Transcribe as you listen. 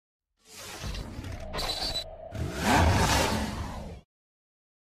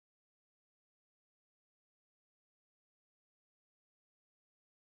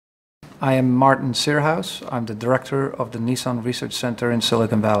I am Martin Searhouse. I'm the director of the Nissan Research Center in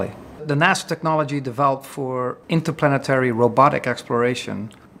Silicon Valley. The NASA technology developed for interplanetary robotic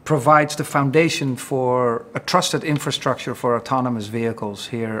exploration provides the foundation for a trusted infrastructure for autonomous vehicles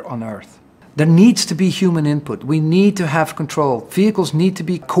here on Earth. There needs to be human input. We need to have control. Vehicles need to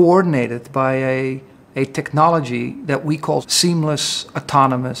be coordinated by a technology that we call seamless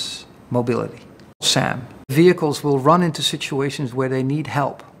autonomous mobility, SAM. Vehicles will run into situations where they need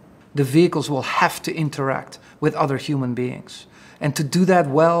help. The vehicles will have to interact with other human beings. And to do that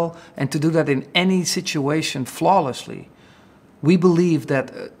well, and to do that in any situation flawlessly, we believe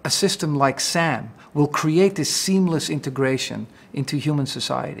that a system like SAM will create this seamless integration into human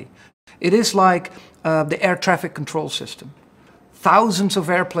society. It is like the air traffic control system. Thousands of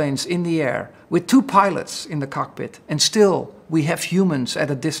airplanes in the air with 2 pilots in the cockpit, and still we have humans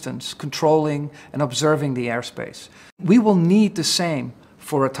at a distance controlling and observing the airspace. We will need the same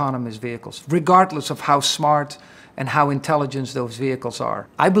for autonomous vehicles, regardless of how smart and how intelligent those vehicles are.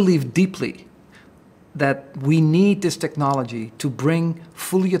 I believe deeply that we need this technology to bring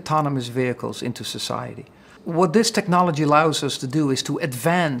fully autonomous vehicles into society. What this technology allows us to do is to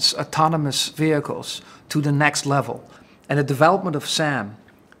advance autonomous vehicles to the next level. And the development of SAM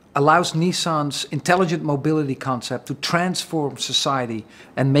allows Nissan's intelligent mobility concept to transform society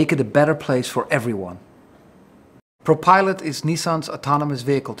and make it a better place for everyone. ProPilot is Nissan's autonomous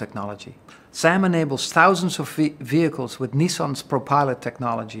vehicle technology. SAM enables thousands of vehicles with Nissan's ProPilot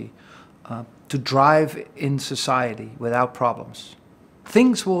technology to drive in society without problems.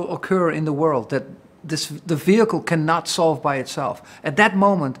 Things will occur in the world that the vehicle cannot solve by itself. At that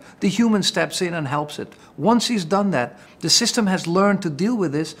moment, the human steps in and helps it. Once he's done that, the system has learned to deal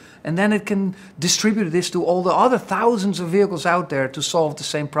with this, and then it can distribute this to all the other thousands of vehicles out there to solve the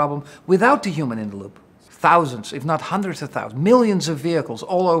same problem without the human in the loop. Thousands, if not hundreds of thousands, millions of vehicles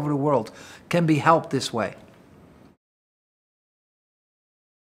all over the world can be helped this way.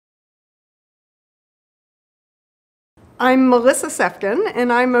 I'm Melissa Sefkin,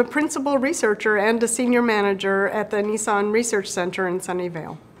 and I'm a principal researcher and a senior manager at the Nissan Research Center in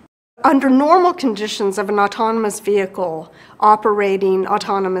Sunnyvale. Under normal conditions of an autonomous vehicle operating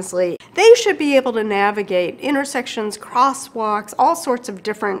autonomously, they should be able to navigate intersections, crosswalks, all sorts of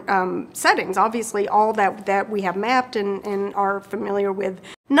different settings, obviously all that we have mapped and are familiar with.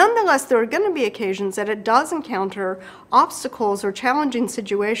 Nonetheless, there are going to be occasions that it does encounter obstacles or challenging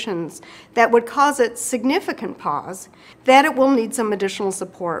situations that would cause it significant pause, that it will need some additional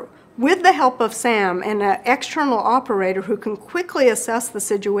support. With the help of SAM and an external operator who can quickly assess the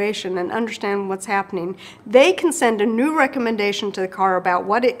situation and understand what's happening, they can send a new recommendation to the car about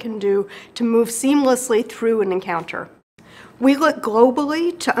what it can do to move seamlessly through an encounter. We look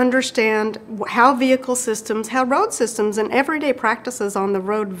globally to understand how vehicle systems, how road systems and everyday practices on the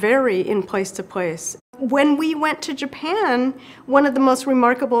road vary in place to place. When we went to Japan, one of the most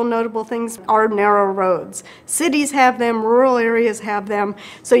remarkable and notable things are narrow roads. Cities have them, rural areas have them,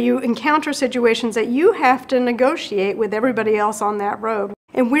 so you encounter situations that you have to negotiate with everybody else on that road.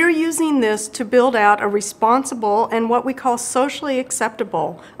 And we're using this to build out a responsible and what we call socially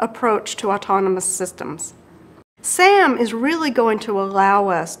acceptable approach to autonomous systems. SAM is really going to allow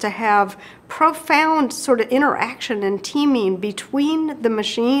us to have profound sort of interaction and teaming between the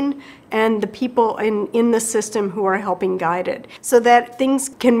machine and the people in the system who are helping guide it, so that things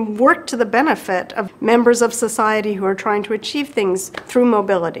can work to the benefit of members of society who are trying to achieve things through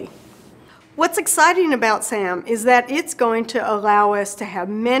mobility. What's exciting about SAM is that it's going to allow us to have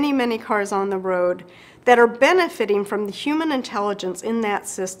many, many cars on the road that are benefiting from the human intelligence in that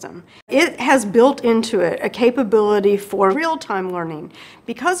system. It has built into it a capability for real-time learning.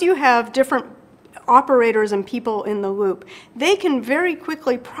 Because you have different operators and people in the loop, they can very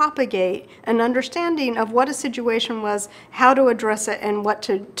quickly propagate an understanding of what a situation was, how to address it, and what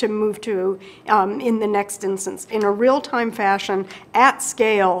to move to in the next instance in a real-time fashion at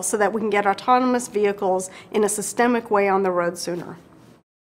scale so that we can get autonomous vehicles in a systemic way on the road sooner.